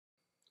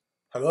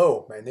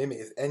Hello, my name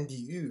is Andy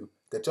Yu.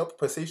 The job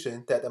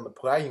position that I'm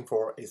applying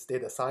for is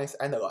data science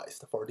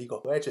analyst for League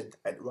of Legends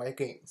at Riot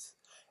Games.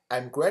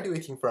 I'm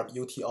graduating from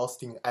UT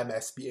Austin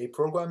MSBA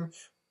program.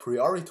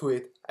 Prior to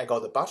it, I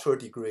got a bachelor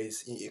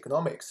degrees in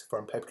economics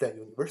from Pepperdine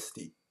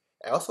University.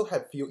 I also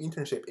have few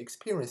internship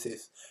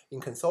experiences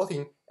in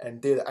consulting and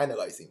data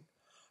analyzing.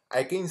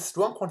 I gained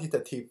strong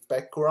quantitative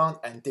background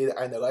and data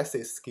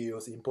analysis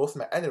skills in both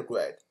my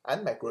undergrad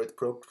and my grad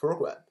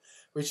program,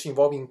 which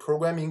involving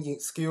programming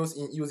skills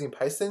in using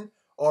Python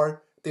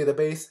or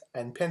database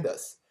and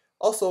pandas.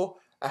 Also,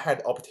 I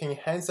had obtained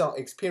hands-on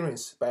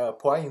experience by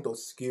applying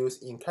those skills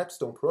in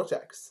capstone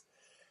projects.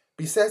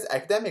 Besides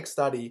academic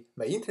study,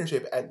 my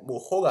internship at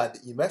Mulholland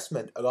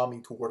Investment allowed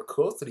me to work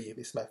closely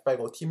with my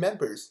faculty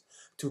members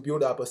to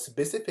build up a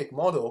specific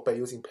model by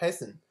using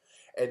Python.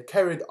 It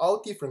carried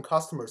out different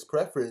customers'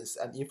 preference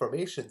and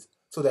information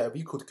so that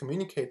we could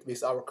communicate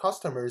with our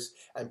customers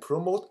and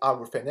promote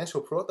our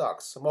financial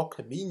products more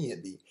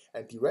conveniently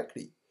and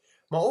directly.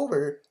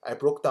 Moreover, I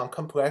broke down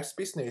complex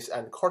business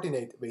and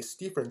coordinate with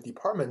different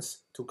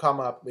departments to come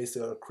up with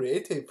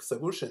creative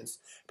solutions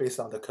based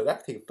on the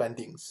collective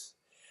findings.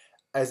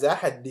 As I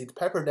had led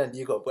Pepperdine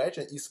League of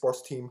Legends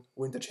esports team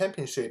win the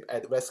championship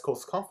at West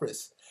Coast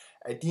Conference,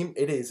 I deem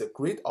it is a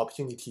great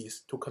opportunity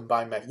to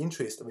combine my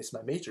interest with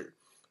my major.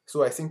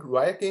 So I think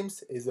Riot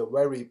Games is a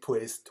very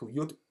place to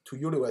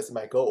utilize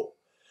my goal.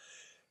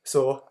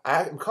 So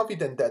I am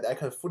confident that I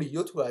can fully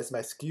utilize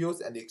my skills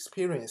and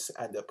experience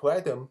and apply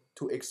them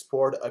to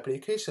explore the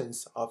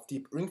applications of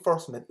deep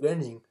reinforcement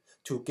learning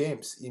to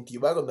games in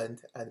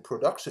development and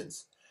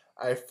productions.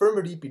 I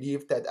firmly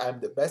believe that I am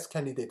the best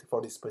candidate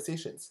for these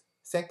positions.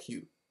 Thank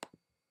you.